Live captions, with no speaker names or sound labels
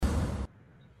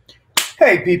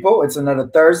Hey people, it's another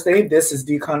Thursday. This is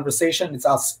the conversation. It's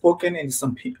outspoken and it's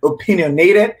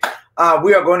opinionated.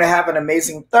 We are going to have an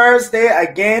amazing Thursday.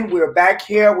 Again, we're back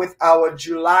here with our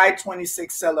July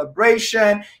 26th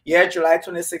celebration. Yeah, July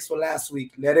 26th for last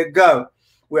week. Let it go.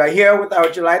 We are here with our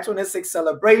July 26th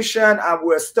celebration.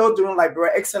 We're still doing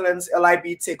Liberian Excellence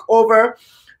LIB Takeover.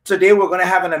 Today, we're going to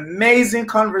have an amazing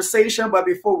conversation. But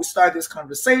before we start this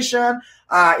conversation,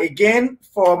 again,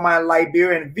 for my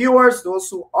Liberian viewers, those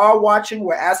who are watching,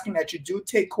 we're asking that you do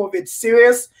take COVID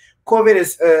serious. COVID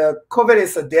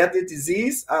is a deadly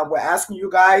disease. We're asking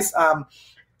you guys,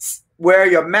 wear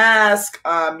your mask,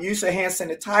 use your hand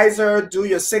sanitizer, do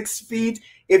your 6 feet.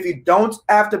 If you don't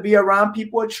have to be around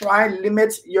people, try and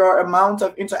limit your amount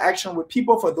of interaction with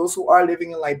people. For those who are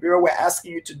living in Liberia, we're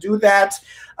asking you to do that.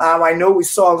 I know we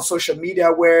saw on social media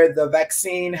where the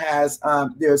vaccine has,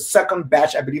 the second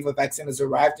batch, I believe, of vaccine has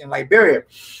arrived in Liberia.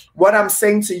 What I'm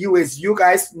saying to you is you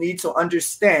guys need to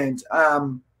understand,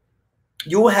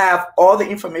 you have all the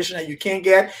information that you can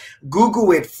get.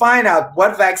 Google it. Find out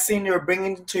what vaccine you're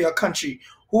bringing to your country.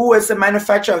 Who is the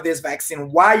manufacturer of this vaccine?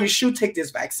 Why you should take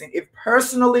this vaccine? If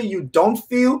personally you don't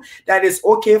feel that it's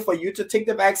okay for you to take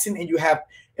the vaccine and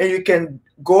you can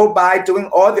go by doing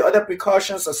all the other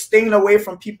precautions of staying away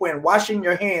from people and washing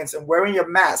your hands and wearing your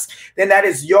mask, then that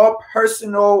is your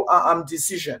personal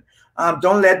decision.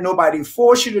 Don't let nobody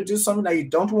force you to do something that you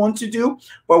don't want to do,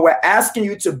 but we're asking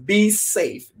you to be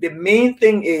safe. The main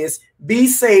thing is be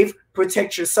safe,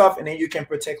 protect yourself, and then you can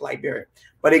protect Liberia.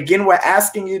 But again, we're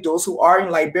asking you, those who are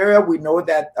in Liberia, we know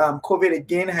that COVID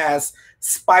again has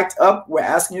spiked up. We're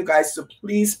asking you guys to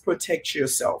please protect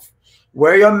yourself.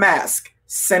 Wear your mask,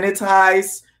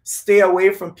 sanitize, stay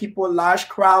away from people, large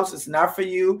crowds. It's not for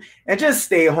you. And just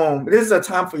stay home. This is a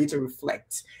time for you to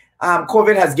reflect.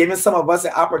 COVID has given some of us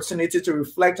the opportunity to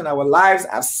reflect on our lives.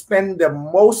 I've spent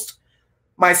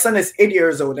my son is 8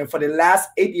 years old, and for the last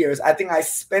 8 years, I think I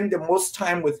spent the most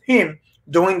time with him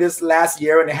during this last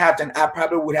year and a half than I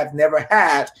probably would have never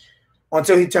had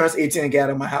until he turns 18 and get out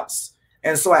of my house.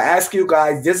 And so I ask you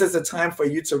guys, this is a time for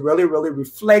you to really, really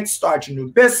reflect, start your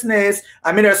new business.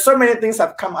 I mean, there are so many things that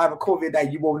have come out of COVID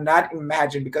that you will not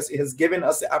imagine because it has given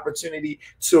us the opportunity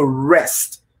to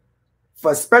rest.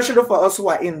 Especially for us who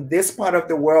are in this part of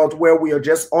the world where we are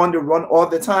just on the run all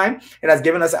the time, it has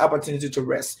given us the opportunity to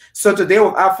rest. So today,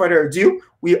 without further ado,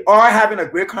 we are having a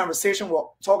great conversation. We're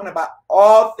talking about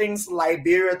all things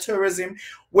Liberia tourism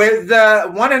with the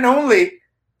one and only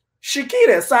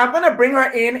Chiquita. So I'm going to bring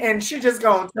her in and she's just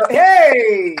going to,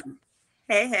 hey.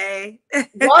 Hey.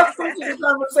 Welcome to the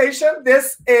conversation.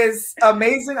 This is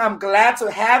amazing. I'm glad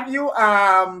to have you.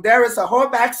 There is a whole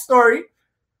backstory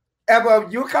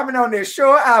about you coming on this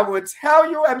show. I would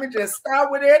tell you, let me just start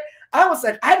with it. I was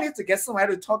like, I need to get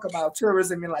somebody to talk about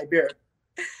tourism in Liberia.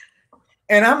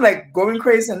 And I'm like going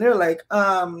crazy. And they're like,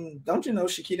 don't you know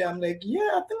Chiquita? I'm like, yeah,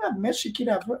 I think I've met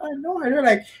Chiquita. I know her. They're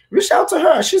like, reach out to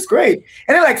her. She's great.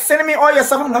 And they're like sending me all your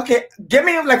stuff. I'm like, okay, give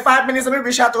me like 5 minutes. Let me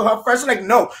reach out to her first. Like,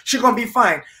 no, she's going to be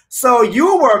fine. So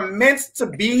you were meant to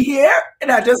be here.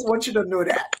 And I just want you to know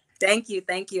that. Thank you.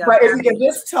 But if you can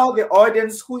just tell the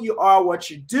audience who you are,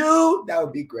 what you do, that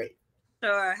would be great.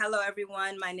 Sure. Hello,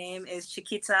 everyone. My name is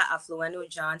Chiquita Afuluena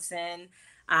Johnson.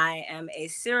 I am a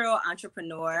serial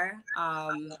entrepreneur.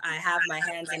 I have my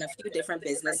hands in a few different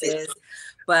businesses,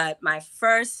 but my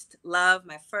first love,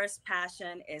 my first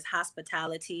passion is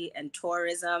hospitality and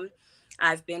tourism.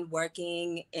 I've been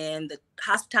working in the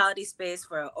hospitality space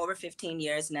for over 15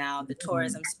 years now, the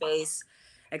tourism space.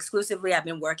 Exclusively, I've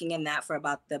been working in that for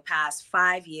about the past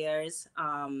 5 years,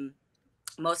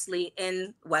 mostly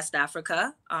in West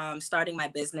Africa, starting my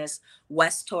business,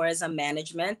 West Tourism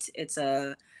Management. It's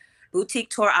a boutique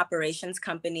tour operations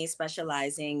company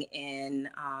specializing in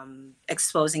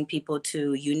exposing people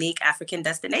to unique African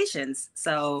destinations.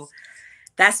 So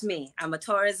that's me. I'm a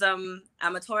tourismista.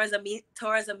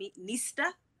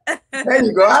 There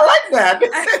you go. I like that.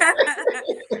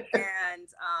 And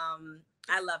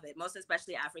I love it, most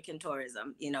especially African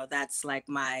tourism. You know, that's like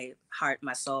my heart,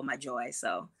 my soul, my joy.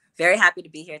 So very happy to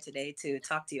be here today to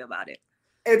talk to you about it.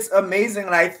 It's amazing.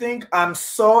 And I think I'm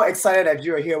so excited that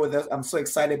you're here with us. I'm so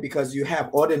excited because you have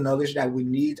all the knowledge that we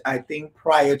need. I think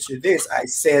prior to this, I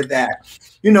said that,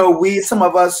 you know, some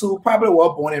of us who probably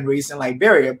were born and raised in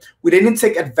Liberia, we didn't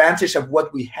take advantage of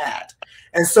what we had.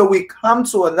 And so we come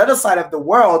to another side of the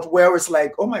world where it's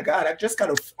like, oh my God, I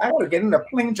gotta get in a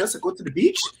plane just to go to the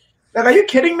beach. Like, are you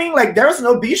kidding me? Like, there's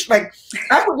no beach. Like,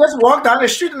 I could just walk down the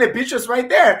street and the beach is right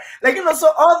there. Like, you know,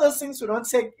 so all those things we don't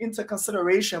take into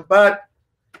consideration. But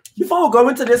Before we go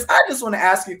into this, I just want to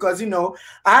ask you because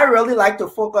I really like to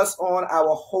focus on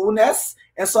our wholeness,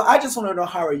 and so I just want to know,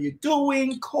 how are you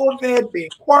doing? COVID, being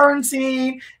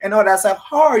quarantined, and all that stuff.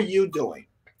 How are you doing?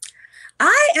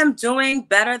 I am doing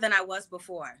better than I was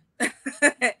before.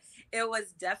 It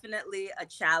was definitely a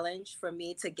challenge for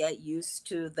me to get used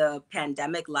to the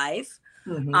pandemic life.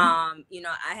 Mm-hmm.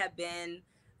 I have been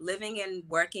living and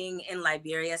working in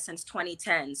Liberia since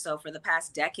 2010. So for the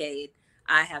past decade,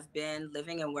 I have been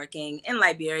living and working in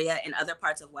Liberia and other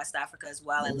parts of West Africa as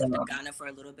well. I lived in Ghana for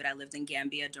a little bit. I lived in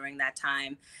Gambia during that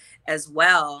time as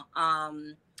well.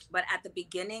 But at the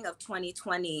beginning of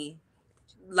 2020,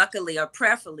 luckily or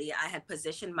prayerfully, I had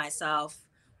positioned myself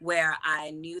where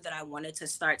I knew that I wanted to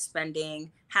start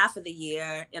spending half of the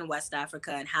year in West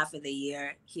Africa and half of the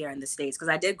year here in the States. Because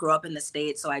I did grow up in the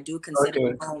States, so I do consider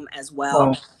it home as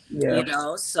well.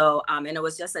 So and it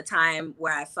was just a time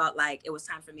where I felt like it was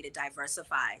time for me to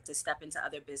diversify, to step into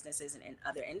other businesses and in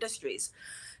other industries.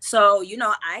 So,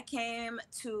 I came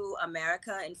to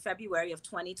America in February of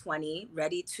 2020,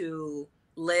 ready to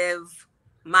live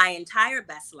my entire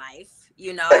best life.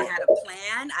 I had a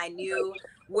plan. I knew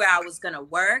where I was going to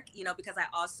work, because I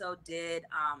also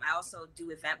do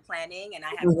event planning, and I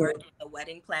had worked with a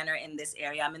wedding planner in this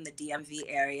area. I'm in the DMV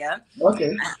area.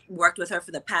 Okay. I worked with her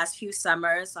for the past few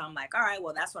summers. So I'm like, all right,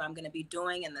 well, that's what I'm going to be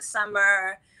doing in the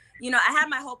summer. I had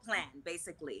my whole plan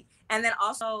basically. And then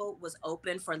also was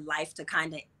open for life to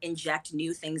kind of inject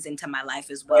new things into my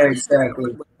life as well.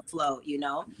 Exactly. With the flow,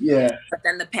 Yeah. But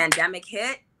then the pandemic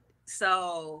hit.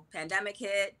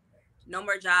 No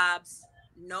more jobs,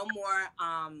 no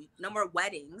more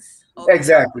weddings over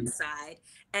Exactly. the side,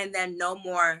 and then no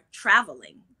more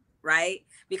traveling, right?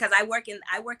 Because I work in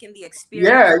the experience.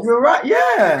 Yeah, you're right.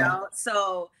 Yeah.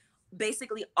 So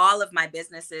basically all of my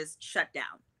businesses shut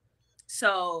down.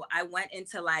 So I went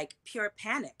into like pure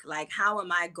panic. Like, how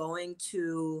am I going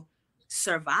to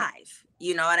survive?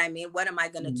 You know what I mean? What am I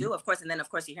going to do? Of course. And then of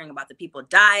course you're hearing about the people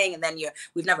dying, and then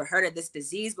we've never heard of this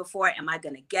disease before. Am I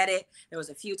going to get it? There was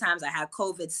a few times I had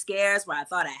COVID scares where I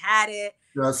thought I had it.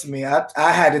 Trust me, I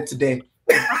had it today.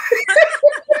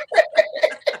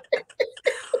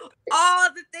 All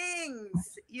the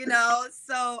things,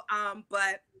 so,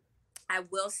 but I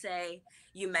will say,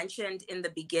 you mentioned in the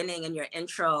beginning in your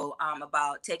intro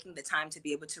about taking the time to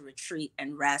be able to retreat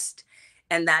and rest.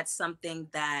 And that's something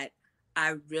that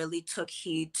I really took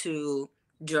heed to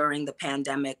during the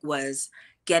pandemic, was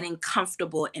getting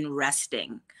comfortable in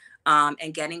resting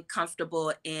and getting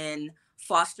comfortable in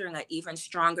fostering an even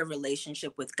stronger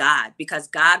relationship with God, because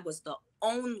God was the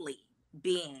only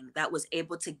being that was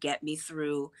able to get me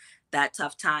through that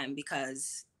tough time,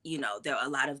 because there were a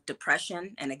lot of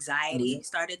depression and anxiety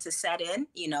started to set in,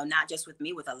 not just with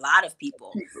me, with a lot of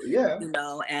people, and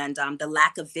the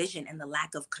lack of vision and the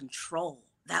lack of control.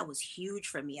 That was huge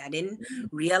for me. I didn't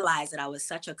realize that I was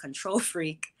such a control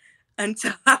freak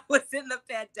until I was in the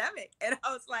pandemic. And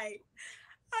I was like,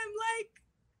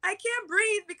 I can't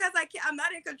breathe because I'm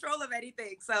not in control of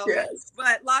anything. So,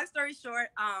 But long story short,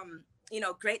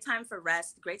 great time for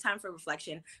rest, great time for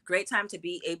reflection, great time to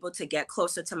be able to get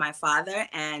closer to my Father.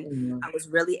 And I was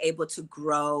really able to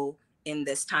grow in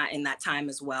that time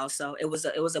as well. So it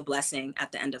was a blessing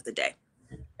at the end of the day.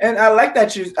 And I like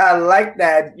that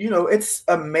it's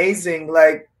amazing.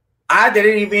 Like, I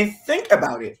didn't even think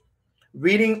about it.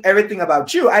 Reading everything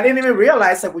about you, I didn't even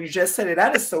realize that when you just said it,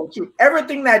 that is so cute.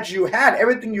 Everything that you had,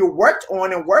 everything you worked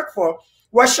on and worked for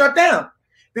was shut down.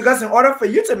 Because in order for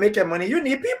you to make your money, you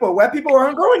need people. Where people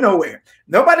aren't going nowhere.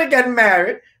 Nobody getting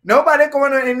married. Nobody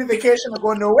going on any vacation or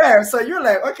going nowhere. So you're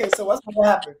like, okay, so what's going to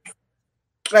happen?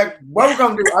 Like, what are we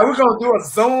going to do? Are we going to do a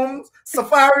Zoom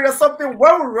safari or something?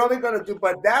 What are we really going to do?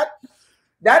 But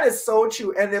that is so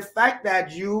true. And the fact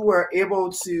that you were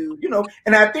able to,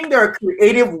 and I think there are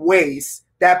creative ways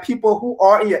that people who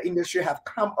are in your industry have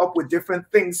come up with different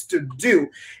things to do.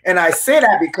 And I say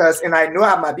that because, and I know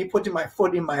I might be putting my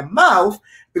foot in my mouth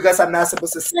because I'm not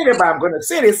supposed to say it, but I'm going to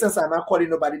say it since I'm not calling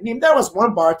nobody's name. There was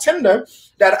one bartender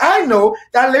that I know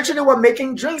that literally were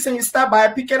making drinks, and you stop by,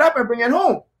 pick it up, and bring it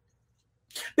home.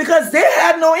 Because they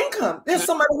had no income. There's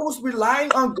somebody who's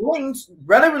relying on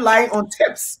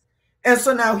tips. And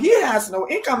so now he has no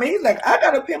income. And he's like, I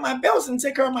got to pay my bills and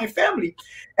take care of my family.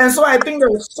 And so I think there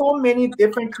are so many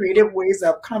different creative ways that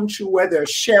have come true, where there are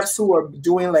chefs who are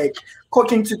doing like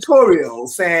cooking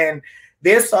tutorials, and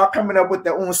they start coming up with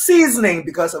their own seasoning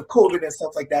because of COVID and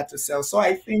stuff like that to sell. So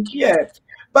I think,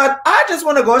 But I just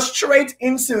want to go straight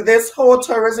into this whole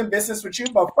tourism business with you.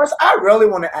 But first, I really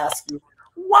want to ask you,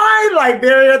 why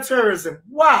Liberia tourism?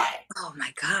 Why? Oh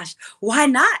my gosh. Why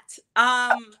not?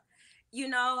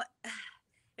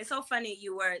 It's so funny.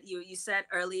 You said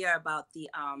earlier about the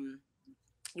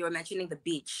you were mentioning the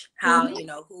beach, how,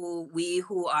 Mm-hmm.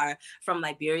 who are from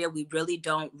Liberia, we really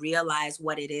don't realize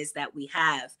what it is that we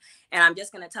have. And I'm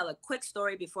just going to tell a quick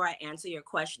story before I answer your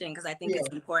question, because I think Yeah. it's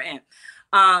important.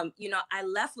 I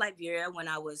left Liberia when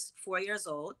I was 4 years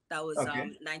old. That was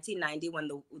Okay. 1990, when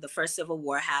the first civil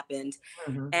war happened.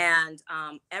 Mm-hmm. And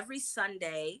every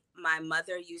Sunday, my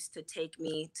mother used to take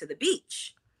me to the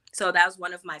beach. So that was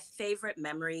one of my favorite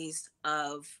memories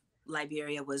of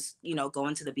Liberia, was,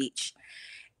 going to the beach.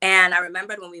 And I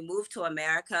remembered when we moved to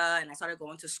America and I started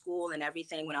going to school and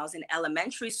everything, when I was in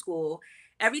elementary school,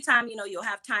 every time, you'll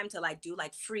have time to like do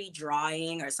like free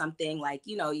drawing or something, like,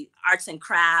 arts and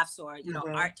crafts, or,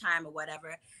 Mm-hmm. art time or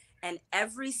whatever. And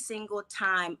every single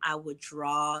time I would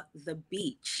draw the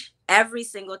beach, every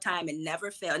single time, it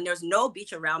never failed. And there's no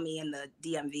beach around me in the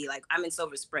DMV. Like, I'm in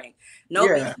Silver Spring, no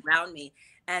beach Yeah. around me.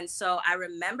 And so I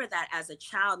remember that as a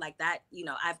child, like that,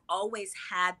 I've always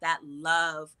had that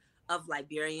love of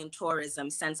Liberian tourism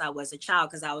since I was a child,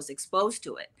 because I was exposed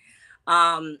to it.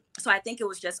 So I think it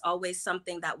was just always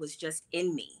something that was just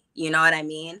in me. You know what I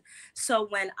mean? So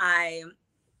when I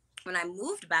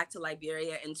moved back to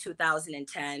Liberia in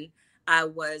 2010, I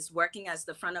was working as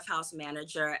the front of house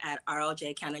manager at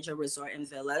RLJ Canaja Resort and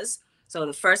Villas. So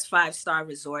the first 5-star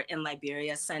resort in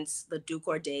Liberia since the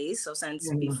Ducor days. So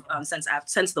Mm-hmm.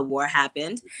 since the war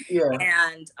happened. Yeah.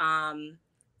 And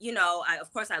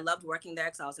of course I loved working there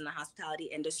because I was in the hospitality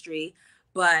industry.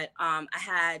 But I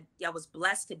was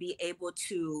blessed to be able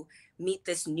to meet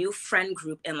this new friend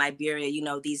group in Liberia,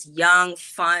 these young,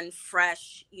 fun,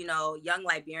 fresh, young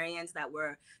Liberians that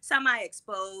were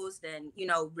semi-exposed and,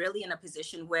 really in a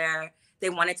position where they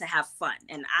wanted to have fun.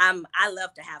 And I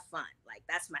love to have fun. Like,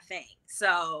 that's my thing.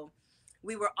 So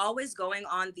we were always going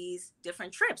on these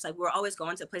different trips. Like, we were always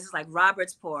going to places like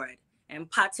Robertsport and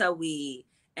Patawi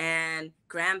and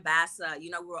Grand Bassa.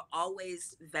 We're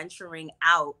always venturing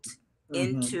out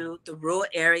Mm-hmm. into the rural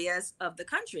areas of the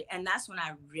country. And that's when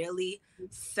I really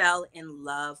fell in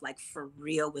love, like for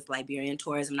real, with Liberian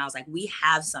tourism. And I was like, we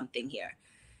have something here.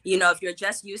 If you're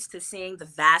just used to seeing the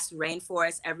vast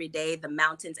rainforest every day, the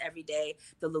mountains every day,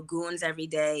 the lagoons every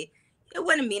day, it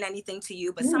wouldn't mean anything to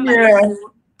you. But somebody Yeah.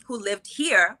 who lived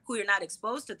here, who you're not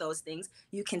exposed to those things,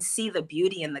 you can see the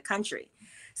beauty in the country.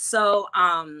 So,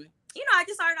 I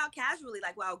just started out casually.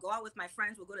 Like, well, I'll go out with my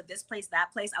friends. We'll go to this place,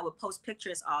 that place. I would post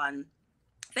pictures on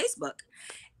Facebook,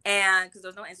 and because there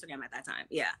was no Instagram at that time.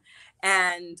 Yeah.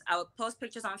 And I would post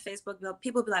pictures on Facebook.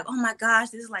 People would be like, oh my gosh,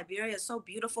 this is Liberia. It's so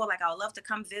beautiful. Like, I would love to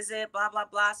come visit, blah, blah,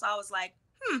 blah. So I was like,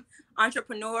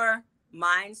 entrepreneur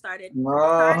mind started churning.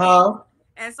 Uh-huh.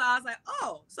 And so I was like,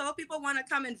 oh, so people want to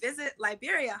come and visit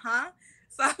Liberia, huh?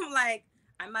 So I'm like,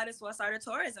 I might as well start a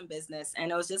tourism business. And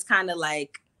it was just kind of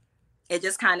like, it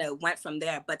just kind of went from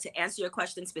there. But to answer your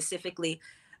question specifically,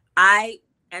 I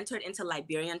entered into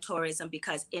Liberian tourism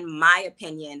because, in my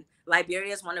opinion,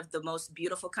 Liberia is one of the most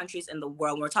beautiful countries in the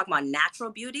world. When we're talking about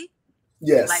natural beauty,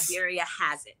 Yes. Liberia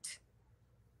has it.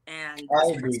 And I that's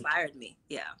what agree. inspired me.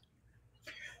 Yeah.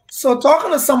 So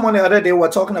talking to someone the other day,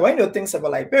 we're talking about things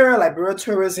about Liberia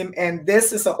tourism, and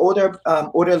this is an older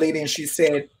lady, and she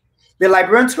said the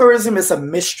Liberian tourism is a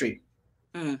mystery.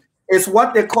 Mm. It's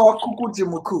what they call kuku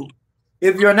jimuku.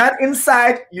 If you're not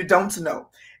inside, you don't know.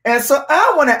 And so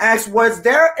I want to ask, was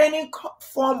there any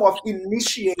form of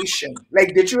initiation?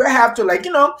 Like, did you have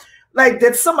to,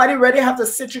 did somebody really have to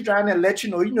sit you down and let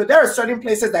you know, there are certain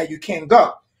places that you can't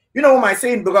go. You know what I'm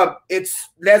saying? Because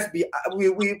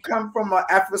we come from an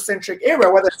Afrocentric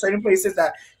era where there's certain places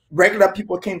that regular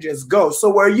people can't just go.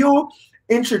 So were you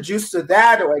introduced to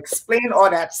that or explain all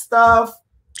that stuff?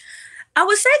 I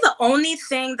would say the only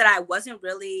thing that I wasn't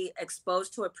really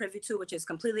exposed to or privy to, which is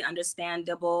completely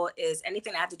understandable, is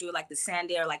anything that had to do with like the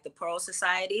Sandia or like the Pearl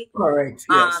Society. Correct.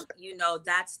 Yes.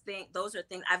 Those are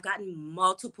things I've gotten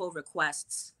multiple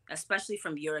requests, especially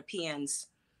from Europeans,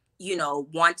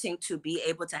 wanting to be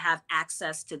able to have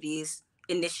access to these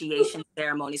initiation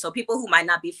ceremonies. So people who might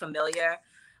not be familiar,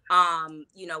 when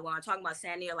I'm talking about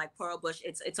Sandia or like Pearl Bush,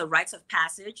 it's a rites of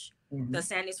passage. Mm-hmm. The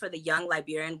Sandies for the young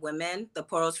Liberian women, the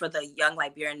Pearls for the young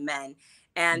Liberian men.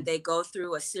 And they go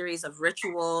through a series of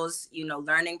rituals,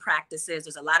 learning practices.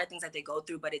 There's a lot of things that they go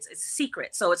through, but it's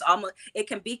secret. So it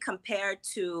can be compared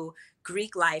to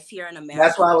Greek life here in America.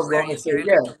 That's what I was where going to if say. you're in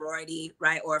Yeah. a sorority,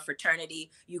 right, or a fraternity,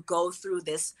 you go through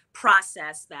this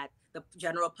process that the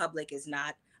general public is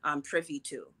not privy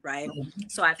to, right? Mm-hmm.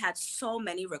 So I've had so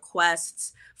many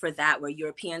requests for that, where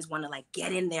Europeans want to like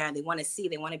get in there and they want to see,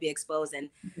 they want to be exposed. And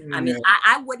I mean,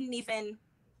 I wouldn't even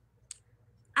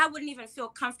feel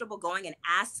comfortable going and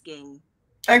asking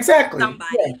Exactly.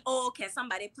 somebody, oh, can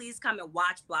somebody please come and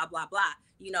watch, blah, blah, blah.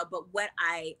 But what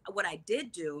I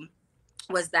did do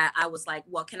was that I was like,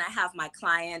 well, can I have my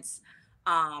clients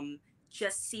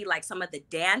just see like some of the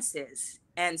dances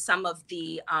and some of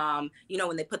the,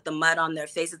 when they put the mud on their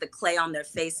faces, the clay on their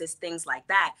faces, things like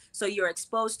that. So you're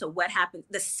exposed to what happened,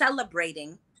 the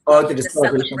celebrating of Okay, the the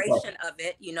celebration part. celebration of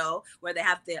it, where they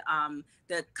have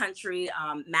the country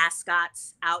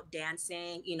mascots out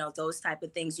dancing, those type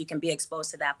of things. You can be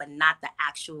exposed to that, but not the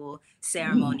actual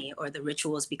ceremony or the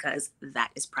rituals, because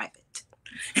that is private.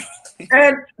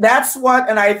 And that's what,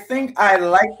 and I think I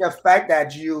like the fact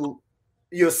that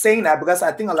you're saying that, because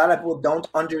I think a lot of people don't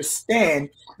understand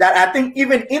that. I think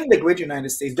even in the great United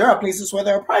States, there are places where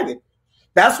they're private.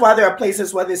 That's why there are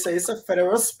places where they say it's a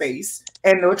federal space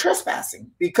and no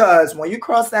trespassing. Because when you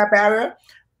cross that barrier,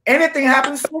 anything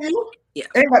happens to you, Yeah.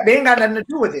 they ain't got nothing to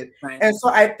do with it. Right. And so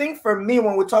I think for me,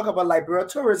 when we talk about Liberian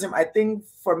tourism, I think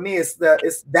for me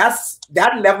that's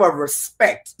that level of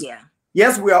respect. Yeah.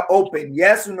 Yes, we are open.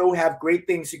 Yes, we have great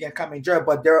things you can come enjoy,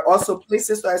 but there are also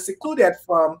places that are secluded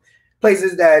from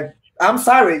places that, I'm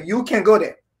sorry, you can go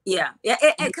there. Yeah,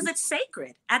 because it's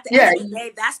sacred. At the end of the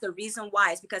day, that's the reason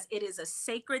why. It's because it is a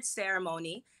sacred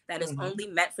ceremony that is only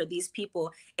meant for these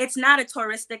people. It's not a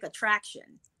touristic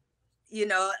attraction,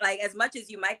 like as much as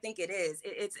you might think it is.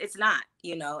 It's not,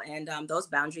 and those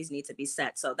boundaries need to be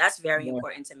set. So that's very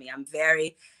important to me. I'm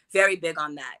very, very big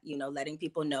on that, letting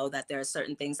people know that there are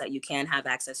certain things that you can have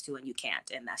access to and you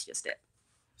can't, and that's just it.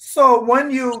 So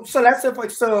let's say,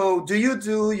 do you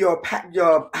do your,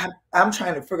 I'm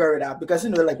trying to figure it out, because,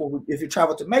 like if you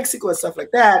travel to Mexico and stuff like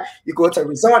that, you go to a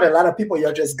resort, a lot of people,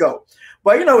 you'll just go.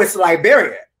 But, it's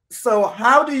Liberia. So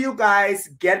how do you guys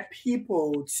get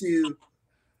people to,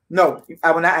 no,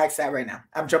 I will not ask that right now.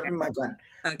 I'm jumping my gun.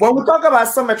 Okay. When we talk about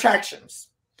some attractions,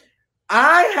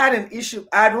 I had an issue.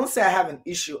 I don't say I have an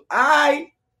issue.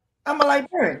 I'm a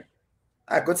Liberian.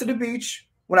 I go to the beach.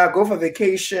 When I go for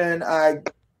vacation, I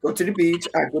go to the beach,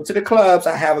 I go to the clubs,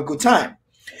 I have a good time.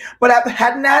 But I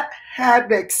had not had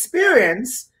the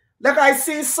experience like I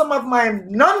see some of my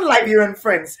non-Liberian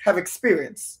friends have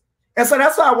experienced. And so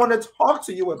that's what I want to talk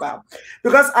to you about.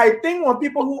 Because I think when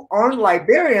people who aren't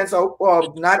Liberians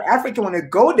or not African, when they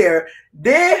go there,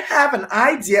 they have an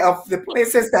idea of the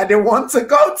places that they want to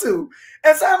go to.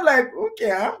 And so I'm like,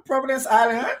 okay, I'm Providence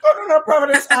Island. I go to no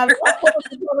Providence Island. I'm going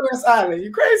to Providence Island.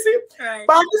 You crazy? Right.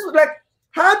 But I'm just like,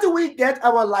 how do we get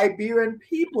our Liberian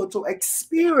people to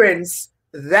experience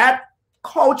that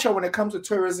culture when it comes to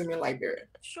tourism in Liberia?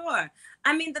 Sure.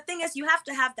 I mean, the thing is, you have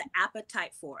to have the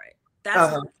appetite for it.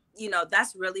 That's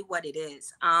that's really what it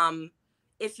is.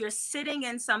 If you're sitting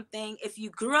in something, if you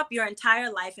grew up your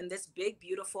entire life in this big,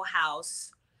 beautiful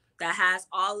house that has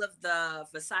all of the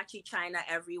Versace china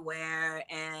everywhere,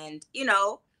 and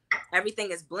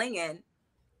everything is blinging,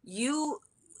 you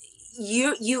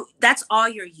that's all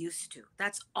you're used to.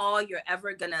 That's all you're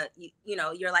ever gonna,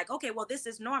 you're like, okay, well, this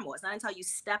is normal. It's not until you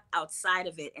step outside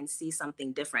of it and see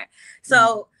something different.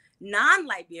 So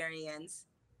non-Liberians,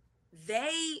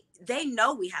 they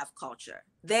know we have culture.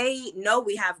 They know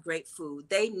we have great food.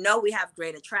 They know we have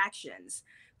great attractions,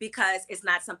 because it's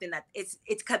not something that it's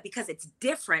because it's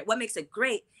different. What makes it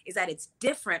great is that it's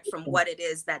different from what it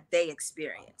is that they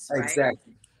experience. Right?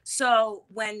 Exactly. So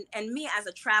me as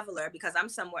a traveler, because I'm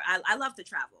somewhere, I love to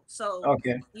travel. So,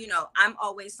 I'm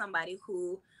always somebody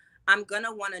who I'm going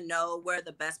to want to know where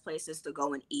the best places to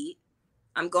go and eat.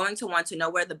 I'm going to want to know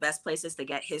where the best places to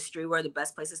get history, where the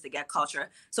best places to get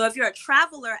culture. So if you're a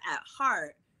traveler at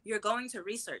heart, you're going to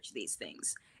research these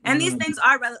things. And these things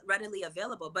are readily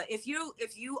available. But if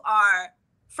you are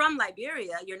from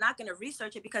Liberia, you're not going to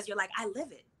research it, because you're like, I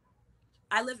live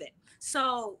it.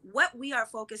 So what we are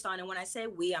focused on, and when I say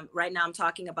we, right now I'm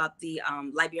talking about the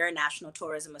Liberian National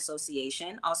Tourism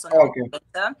Association, also known as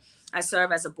Chiquita. I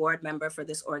serve as a board member for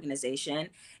this organization,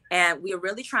 and we are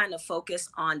really trying to focus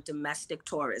on domestic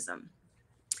tourism.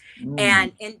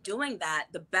 And in doing that,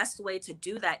 the best way to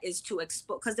do that is to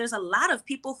expose, because there's a lot of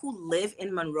people who live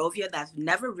in Monrovia that's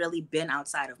never really been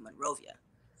outside of Monrovia.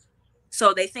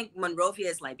 So they think Monrovia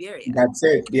is Liberia. That's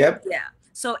it. Yep. Yeah.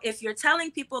 So if you're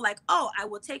telling people like, oh, I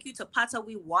will take you to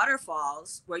Patawi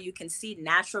waterfalls where you can see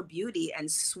natural beauty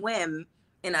and swim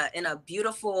in a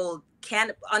beautiful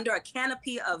under a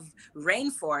canopy of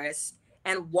rainforest,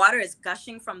 and water is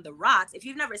gushing from the rocks. If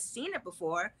you've never seen it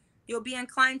before, you'll be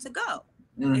inclined to go.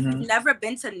 If you've never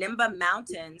been to Nimba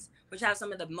Mountains, which have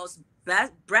some of the most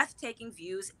breathtaking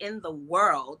views in the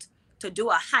world, to do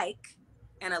a hike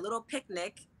and a little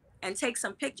picnic and take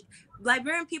some pictures.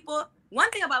 Liberian people,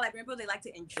 one thing about Liberian people, they like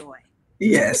to enjoy.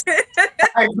 Yes,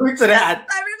 I agree to that.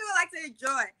 Liberian people like to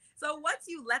enjoy. So once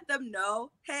you let them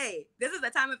know, hey, this is a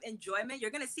time of enjoyment,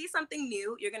 you're going to see something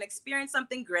new, you're going to experience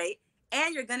something great,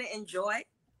 and you're going to enjoy,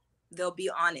 they'll be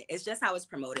on it. It's just how it's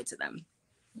promoted to them.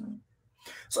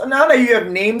 So now that you have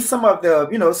named some of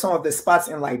the, some of the spots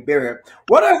in Liberia,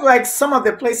 what are like some of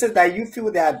the places that you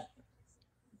feel that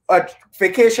a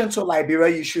vacation to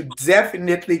Liberia, you should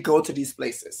definitely go to these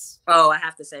places? Oh, I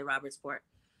have to say Robertsport.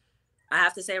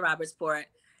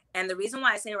 And the reason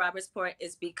why I say Robertsport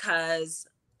is because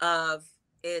of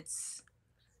it's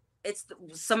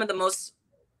some of the most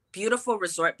beautiful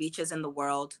resort beaches in the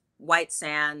world, white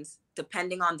sands,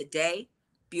 depending on the day,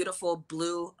 beautiful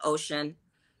blue ocean.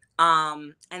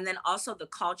 And then also the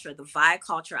culture, the Vai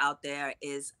culture out there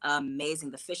is amazing.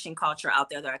 The fishing culture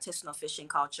out there, the artisanal fishing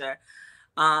culture,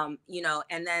 and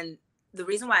then the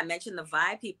reason why I mentioned the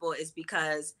Vai people is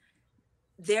because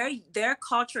their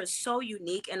culture is so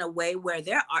unique in a way where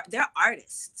they're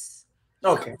artists.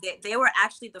 Okay. They were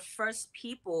actually the first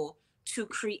people to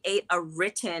create a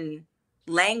written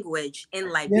language in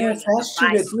Liberia. Yes,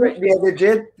 that's true.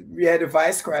 The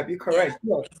Vai script. You're correct.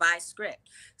 Yeah, Vai script.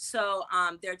 So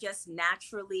they're just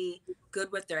naturally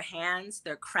good with their hands.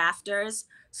 They're crafters.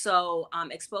 So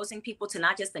exposing people to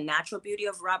not just the natural beauty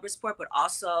of Robertsport, but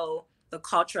also the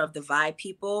culture of the Vai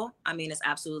people, I mean, it's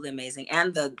absolutely amazing.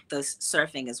 And the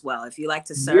surfing as well. If you like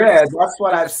to surf. Yeah, that's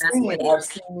what I've seen.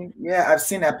 I've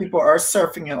seen that people are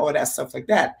surfing and all that stuff like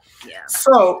that. Yeah.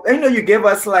 So, you give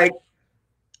us like,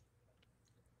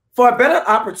 for a better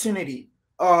opportunity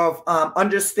of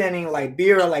understanding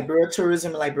Liberia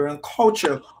tourism, Liberian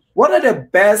culture, what are the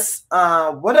best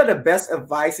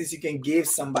advices you can give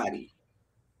somebody?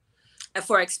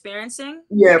 For experiencing?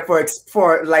 Yeah,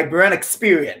 for Liberian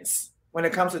experience. When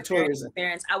it comes to tourism,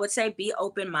 experience, I would say be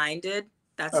open-minded.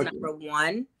 That's number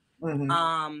one.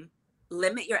 Mm-hmm.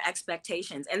 Limit your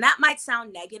expectations. And that might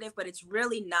sound negative, but it's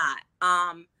really not.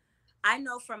 I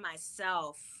know for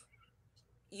myself,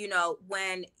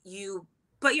 when you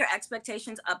put your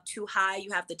expectations up too high,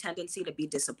 you have the tendency to be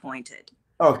disappointed.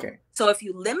 Okay. So if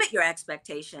you limit your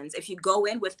expectations, if you go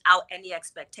in without any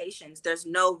expectations, there's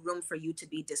no room for you to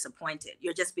be disappointed.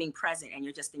 You're just being present and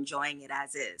you're just enjoying it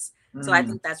as is. So I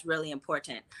think that's really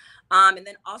important. And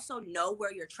then also know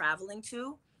where you're traveling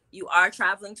to. You are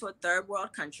traveling to a third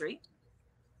world country.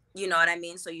 You know what I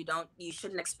mean? So you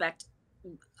shouldn't expect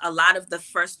a lot of the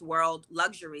first world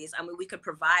luxuries. I mean, we could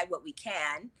provide what we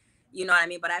can. You know what I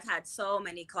mean? But I've had so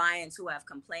many clients who have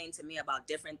complained to me about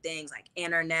different things like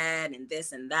internet and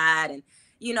this and that. And,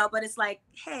 but it's like,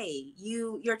 hey,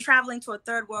 you're traveling to a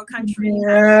third world country.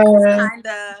 Yeah. That's kind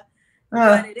of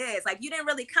what it is. Like, you didn't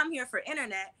really come here for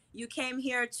internet. You came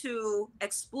here to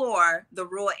explore the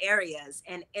rural areas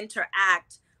and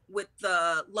interact with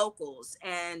the locals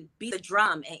and beat the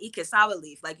drum and eat cassava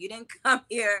leaf. Like, you didn't come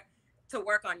here to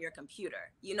work on your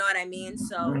computer. You know what I mean?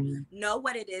 So know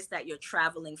what it is that you're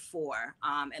traveling for,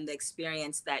 and the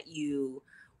experience that you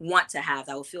want to have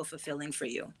that will feel fulfilling for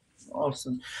you.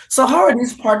 Awesome. So how are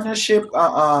these partnership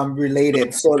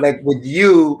related? So like with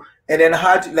you, and then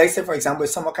how do, like say for example,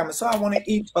 if someone comes, so I want to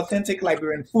eat authentic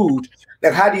Liberian food.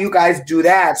 Like how do you guys do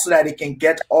that so that they can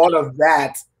get all of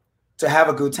that to have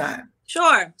a good time?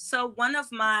 Sure. So one of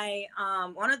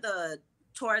the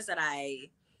tours that I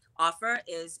offer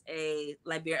is a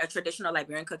traditional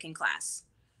Liberian cooking class.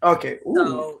 Okay. Ooh.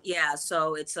 So yeah,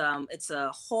 so it's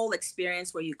a whole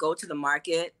experience where you go to the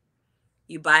market,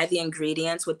 you buy the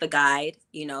ingredients with the guide.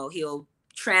 He'll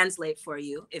translate for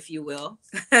you, if you will.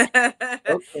 Okay.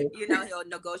 He'll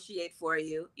negotiate for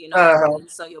you.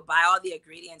 So you'll buy all the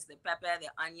ingredients: the pepper, the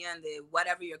onion, the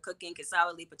whatever you're cooking,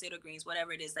 cassava leaf, potato greens,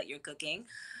 whatever it is that you're cooking.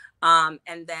 And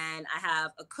then I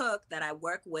have a cook that I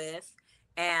work with,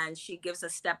 and she gives a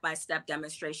step-by-step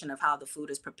demonstration of how the food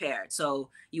is prepared. So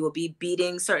you will be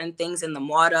beating certain things in the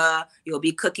mortar, you'll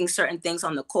be cooking certain things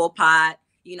on the coal pot,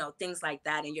 things like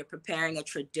that. And you're preparing a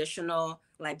traditional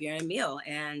Liberian meal.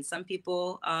 And some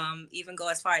people even go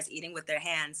as far as eating with their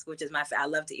hands, which is I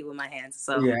love to eat with my hands.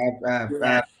 So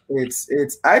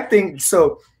it's I think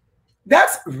so.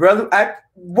 That's really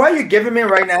what you're giving me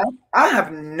right now. I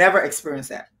have never experienced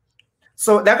that.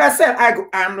 So like I said,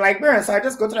 I'm Liberian, so I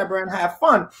just go to Liberian and have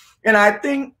fun. And I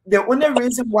think the only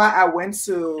reason why I went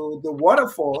to the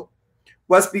waterfall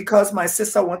was because my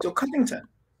sister went to Cuttington.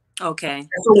 Okay.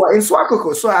 And so we're in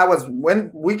Swakoko. So I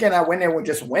went there, we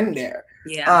just went there.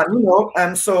 Yeah.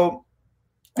 And so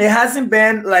it hasn't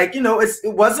been like, it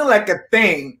wasn't like a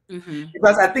thing. Mm-hmm.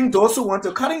 Because I think those who went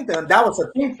to Cuttington, that was a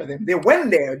thing for them. They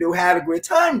went there, they had a great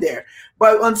time there.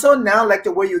 But until now, like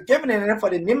the way you're giving it, and then for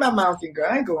the Nima Mountain, girl,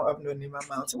 I ain't going up no Nima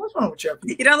Mountain. What's wrong with you?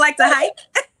 You don't like to hike?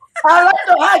 I like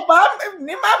to hike, but I'm in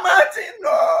my mountain. No.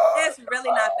 It's really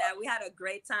not bad. We had a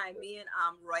great time. Me and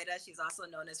Reuta, she's also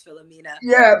known as Philomena.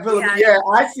 Yeah, We had yeah,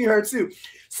 I see her too.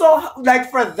 So, like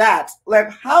for that,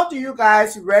 like, how do you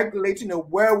guys regulate?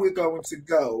 Where we're going to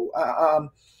go?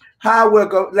 How we're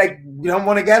go? Like, we don't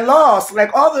want to get lost.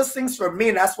 Like all those things for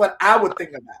me, that's what I would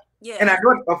think about. Yeah. And I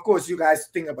know, of course, you guys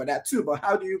think about that too. But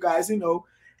how do you guys,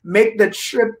 make the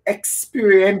trip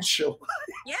experiential?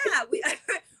 Yeah,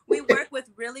 we work with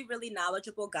really, really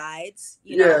knowledgeable guides.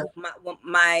 Yeah.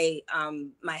 My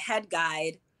head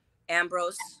guide,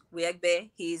 Ambrose Wiegbe,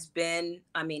 he's a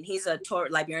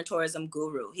Liberian tourism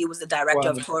guru. He was the director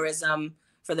of tourism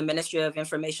for the Ministry of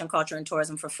Information, Culture, and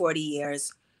Tourism for 40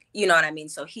 years. You know what I mean?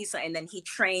 So and then he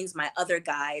trains my other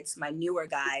guides, my newer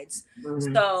guides.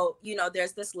 Mm-hmm. So,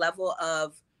 there's this level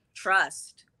of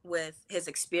trust with his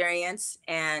experience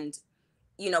and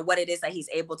what it is that he's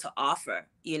able to offer,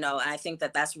 and I think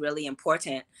that that's really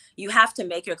important. You have to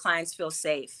make your clients feel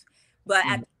safe, but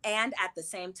at the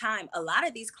same time, a lot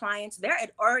of these clients, they're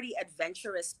already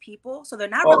adventurous people. So they're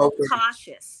not really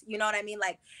cautious. You know what I mean?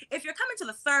 Like if you're coming to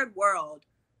the third world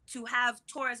to have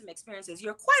tourism experiences,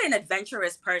 you're quite an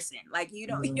adventurous person. Like, you're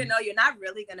not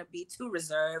really going to be too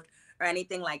reserved or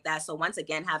anything like that. So once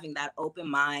again, having that open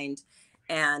mind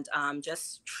and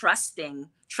just trusting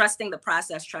the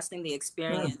process, trusting the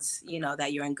experience,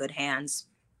 that you're in good hands,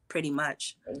 pretty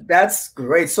much. That's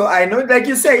great. So I know, like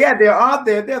you say, yeah,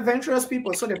 they're adventurous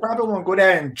people. So they probably won't go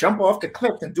there and jump off the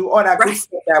cliff and do all that good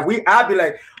stuff that I'll be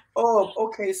like, oh,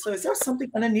 okay, so is there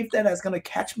something underneath that that's going to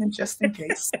catch me just in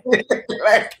case?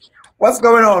 Like, what's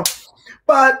going on?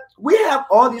 But we have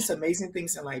all these amazing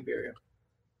things in Liberia.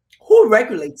 Who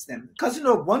regulates them? Because,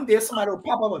 one day somebody will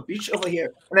pop up a beach over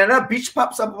here and another beach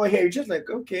pops up over here. You're just like,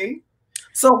 okay.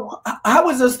 So how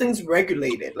is those things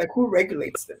regulated? Like, who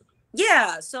regulates them?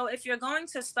 Yeah. So if you're going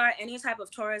to start any type of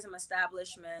tourism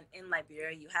establishment in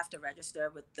Liberia, you have to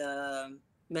register with the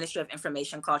Ministry of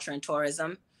Information, Culture, and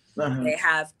Tourism. Uh-huh. They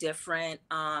have different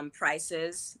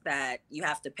prices that you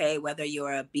have to pay, whether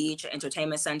you're a beach, an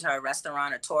entertainment center, a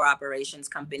restaurant, a tour operations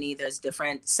company. There's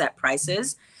different set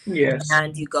prices. Yes.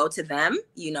 And you go to them,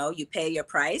 you pay your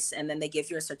price, and then they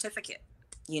give you a certificate,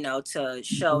 to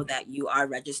show that you are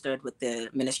registered with the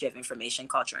Ministry of Information,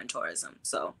 Culture, and Tourism.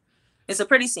 So it's a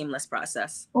pretty seamless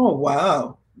process. Oh,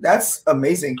 wow. That's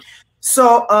amazing.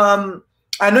 So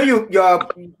I know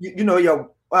your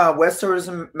West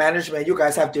Tourism Management, you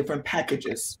guys have different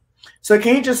packages. So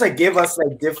can you just give us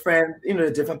different,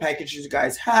 the different packages you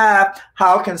guys have?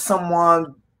 How can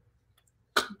someone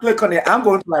click on it? I'm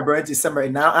going to Liberia in December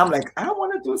and now I'm like, I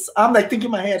want to do, I'm thinking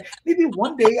in my head, maybe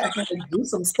one day I can do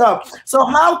some stuff. So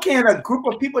how can a group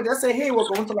of people just say, hey, we're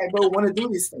going to Liberia, we want to do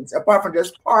these things, apart from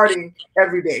just partying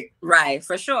every day? Right,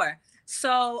 for sure.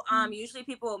 So usually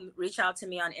people reach out to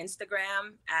me on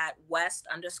Instagram at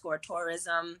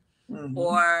West_tourism. Mm-hmm.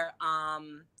 Or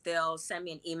they'll send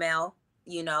me an email,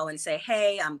 and say,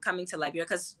 hey, I'm coming to Liberia,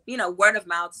 because, word of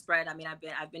mouth spread. I mean,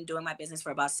 I've been doing my business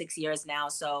for about 6 years now.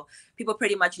 So people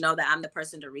pretty much know that I'm the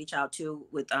person to reach out to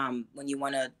with when you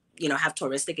want to, have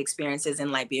touristic experiences in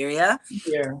Liberia.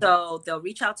 Yeah. So they'll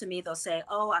reach out to me. They'll say,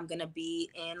 oh, I'm going to be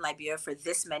in Liberia for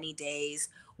this many days.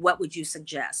 What would you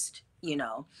suggest?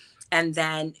 And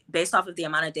then based off of the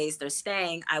amount of days they're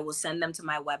staying, I will send them to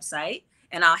my website.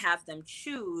 And I'll have them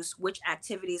choose which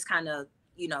activities kind of,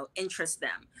 interest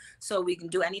them. So we can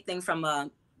do anything from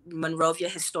a Monrovia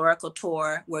historical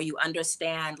tour where you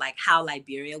understand how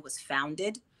Liberia was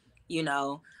founded. We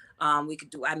could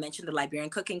do, I mentioned the Liberian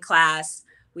cooking class.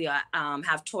 We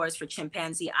have tours for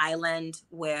Chimpanzee Island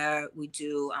where we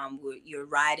do, you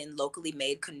ride in locally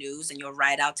made canoes and you'll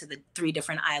ride out to the 3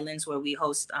 different islands where we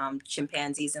host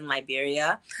chimpanzees in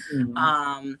Liberia.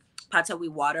 Mm-hmm. Patawi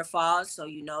Waterfalls, so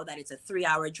that it's a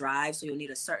 3-hour drive, so you'll need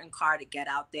a certain car to get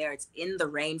out there. It's in the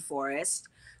rainforest,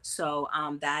 so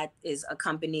that is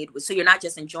accompanied with, so you're not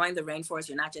just enjoying the rainforest,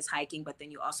 you're not just hiking, but then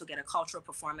you also get a cultural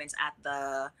performance at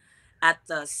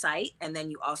the site, and then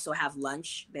you also have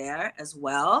lunch there as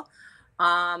well.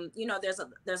 There's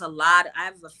a lot. I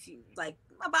have a few,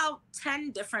 about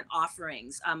 10 different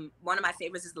offerings. One of my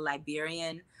favorites is the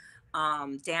Liberian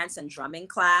dance and drumming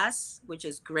class, which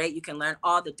is great. You can learn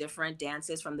all the different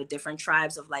dances from the different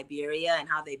tribes of Liberia and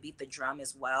how they beat the drum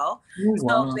as well.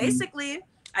 Wow. So basically,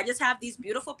 I just have these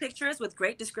beautiful pictures with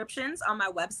great descriptions on my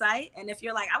website. And if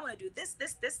you're like, I want to do this,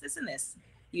 and this,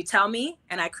 you tell me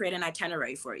and I create an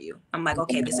itinerary for you. I'm like,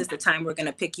 okay, this is the time we're going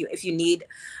to pick you. If you need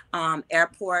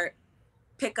airport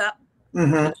pickup,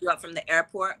 mm-hmm. pick you up from the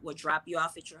airport, we'll drop you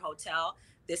off at your hotel.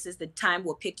 This is the time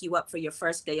we'll pick you up for your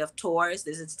first day of tours.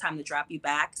 This is the time to drop you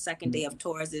back. Second day of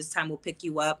tours, this time we'll pick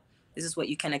you up. This is what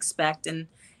you can expect. And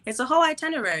It's a whole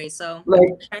itinerary. So Like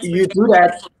you transportation do and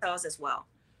that, hotels as well.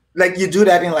 like you do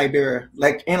that in Liberia.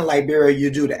 Like in Liberia, you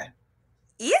do that.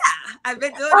 Yeah, I've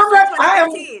been doing it I'm since like, I am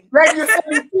 2015.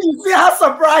 like you see how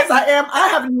surprised I am. I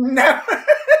have never.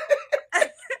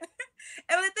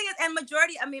 And the thing is, and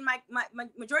majority, I mean, my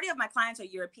majority of my clients are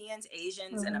Europeans,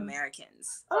 Asians, and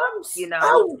Americans. I'm, You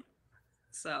know,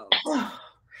 so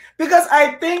because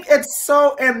I think it's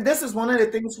so, and this is one of the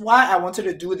things why I wanted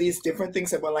to do these different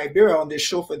things about Liberia on this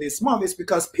show for this month is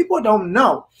because people don't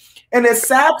know. And it's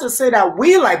sad to say that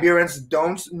we Liberians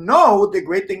don't know the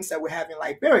great things that we have in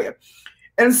Liberia.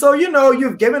 And so, you know,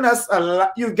 you've given us a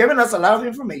lot of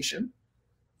information.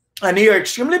 I know you're an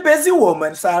extremely busy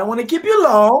woman, so I don't want to keep you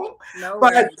long. no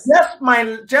But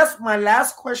worries. just my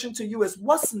last question to you is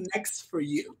what's next for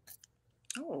you?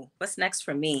 Oh, what's next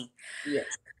for me? Yes.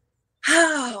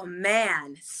 Oh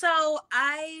man. So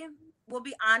I will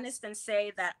be honest and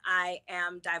say that I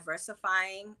am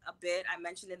diversifying a bit. I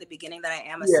mentioned in the beginning that I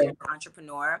am a serial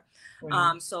entrepreneur.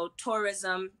 So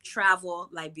tourism, travel,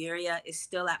 Liberia is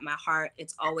still at my heart.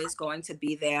 It's always going to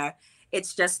be there.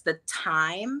 It's just the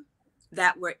time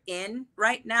that we're in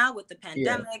right now with the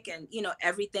pandemic and, you know,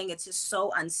 everything. It's just so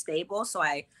unstable. So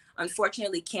I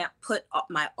unfortunately can't put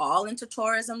my all into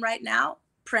tourism right now,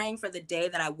 praying for the day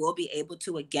that I will be able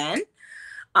to again.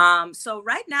 So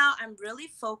right now I'm really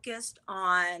focused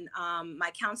on my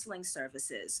counseling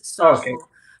services. So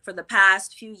for the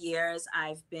past few years,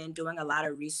 I've been doing a lot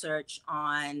of research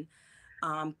on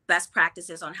best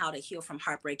practices on how to heal from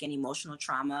heartbreak and emotional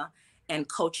trauma and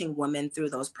coaching women through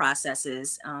those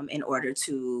processes in order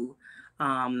to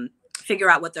figure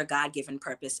out what their God-given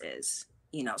purpose is.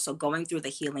 You know, so going through the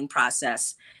healing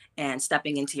process and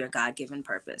stepping into your God-given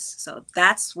purpose. So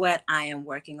that's what I am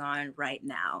working on right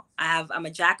now. I'm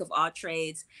a jack of all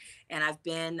trades, and I've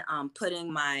been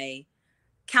putting my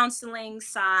counseling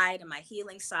side and my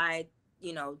healing side,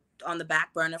 you know, on the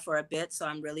back burner for a bit. So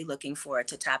I'm really looking forward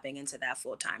to tapping into that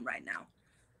full time right now.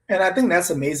 And I think that's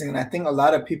amazing. And I think a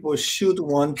lot of people should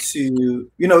want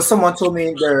to, you know, someone told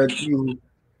me that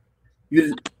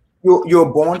you're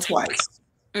born twice.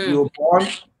 You're born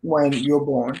when you're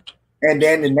born. And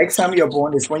then the next time you're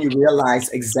born is when you realize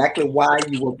exactly why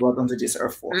you were brought onto this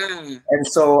earth for. And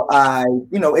so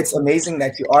you know, it's amazing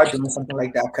that you are doing something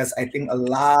like that because I think a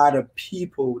lot of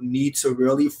people need to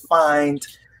really find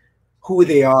who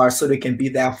they are so they can be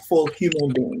that full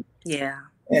human being. Yeah.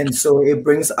 And so it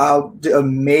brings out the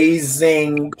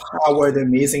amazing power, the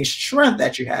amazing strength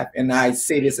that you have. And I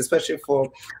say this especially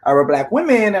for our Black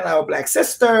women and our Black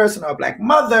sisters and our Black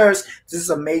mothers. This is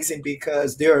amazing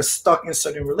because they are stuck in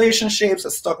certain relationships or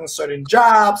stuck in certain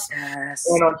jobs. Yes.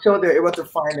 And until they're able to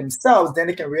find themselves, then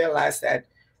they can realize that,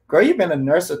 girl, you've been a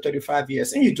nurse for 35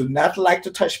 years and you do not like to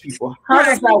touch people. How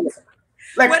does that work?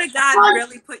 Like, what did God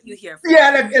really put you here for? Yeah,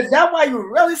 like, is that why you're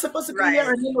really supposed to be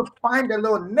here? And then you find a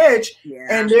little niche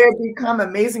and they become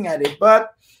amazing at it.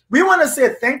 But we want to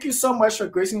say thank you so much for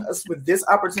gracing us with this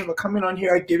opportunity for coming on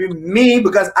here, giving me,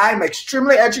 because I'm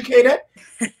extremely educated.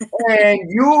 And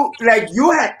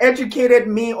you had educated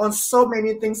me on so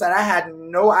many things that I had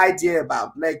no idea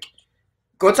about. Like,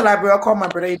 go to Liberia, call my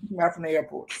brother, pick me out from the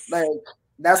airport. Like,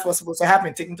 that's what's supposed to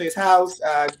happen. Take him to his house,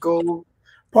 go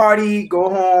party, go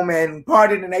home, and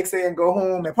party the next day and go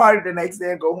home, and party the next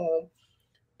day and go home.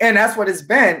 And that's what it's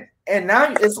been. And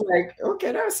now it's like,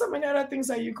 okay, there are so many other things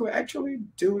that you could actually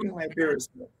do in Liberia.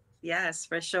 Yes,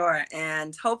 for sure.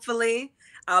 And hopefully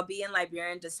I'll be in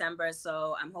Liberia in December.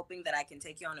 So I'm hoping that I can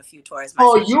take you on a few tours.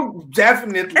 You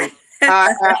definitely.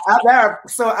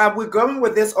 So we're going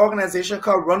with this organization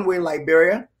called Runway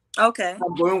Liberia. Okay.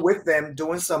 I'm going with them,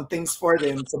 doing some things for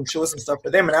them, some shows and stuff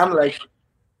for them. And I'm like,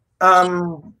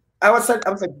 I was like,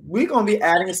 we're gonna be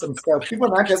adding some stuff. People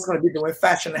are not just gonna be doing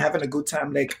fashion and having a good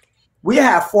time. Like, we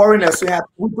have foreigners,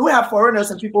 we do have foreigners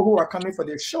and people who are coming for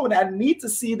this show that need to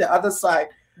see the other side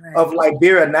of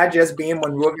Liberia, not just being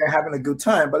Monrovia and having a good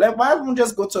time. But why don't we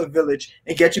just go to a village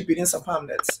and get you beating some palm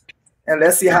nuts? And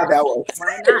let's see how that works.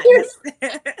 Why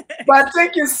not? But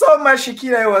thank you so much,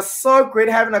 Chiquita. It was so great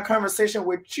having a conversation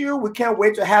with you. We can't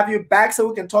wait to have you back so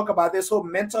we can talk about this whole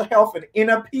mental health and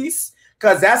inner peace.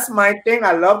 Because that's my thing.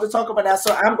 I love to talk about that.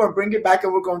 So I'm going to bring it back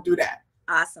and we're going to do that.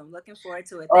 Awesome. Looking forward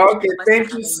to it.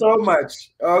 Thank you so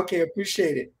much. Okay,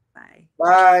 appreciate it. Bye.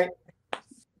 Bye.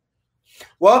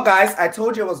 Well, guys, I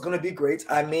told you it was going to be great.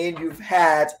 I mean,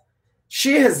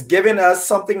 she has given us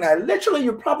something that literally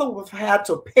you probably would have had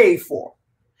to pay for.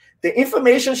 The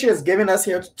information she has given us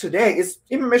here today is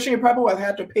information you probably would have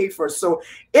had to pay for. So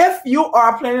if you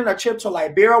are planning a trip to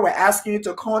Liberia, we're asking you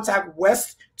to contact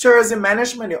West Tourism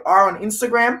Management. They are on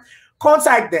Instagram.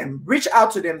 Contact them, reach out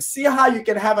to them, see how you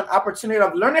can have an opportunity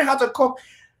of learning how to cook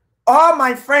All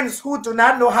my friends who do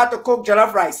not know how to cook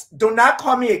jollof rice, do not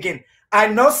call me again. I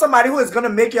know somebody who is going to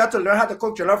make you have to learn how to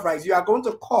cook jollof rice. You are going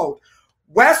to call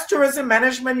West Tourism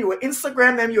Management. You will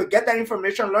Instagram them. You will get that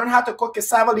information, learn how to cook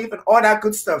cassava leaf and all that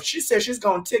good stuff. She says she's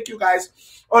going to take you guys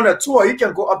on a tour. You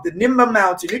can go up the Nimba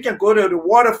Mountain. You can go to the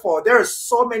waterfall. There are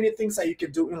so many things that you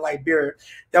can do in Liberia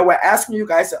that we're asking you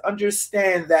guys to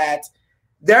understand that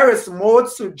there is more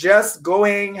to just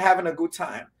going, having a good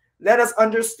time. Let us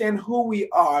understand who we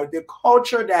are, the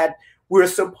culture that we're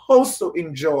supposed to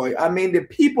enjoy. I mean, the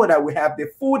people that we have,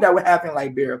 the food that we have in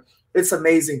Liberia. It's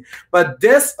amazing. But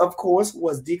this, of course,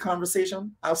 was the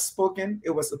conversation. Outspoken. It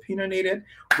was opinionated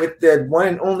with the one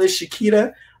and only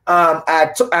Chiquita.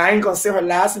 I ain't gonna say her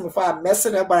last name before I mess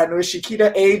it up, but I know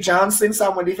Chiquita A. Johnson,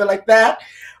 someone even like that.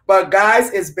 But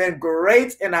guys, it's been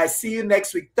great, and I see you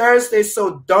next week, Thursday.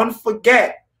 So don't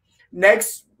forget,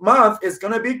 next month is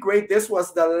going to be great. This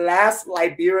was the last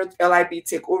Liberian LIB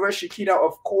takeover. Chiquita,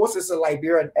 of course, is a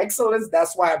Liberian excellence.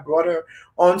 That's why I brought her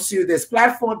onto this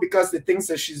platform, because the things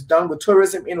that she's done with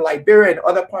tourism in Liberia and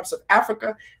other parts of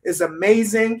Africa is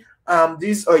amazing.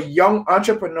 These are young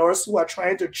entrepreneurs who are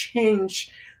trying to change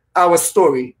our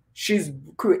story. She's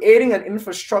creating an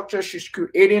infrastructure. She's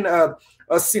creating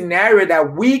a scenario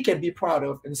that we can be proud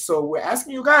of. And so we're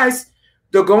asking you guys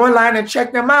to go online and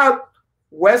check them out.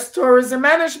 West Tourism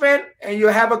Management, and you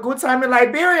have a good time in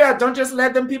Liberia. Don't just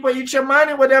let them people eat your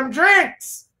money with them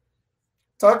drinks.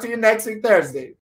 Talk to you next week, Thursday.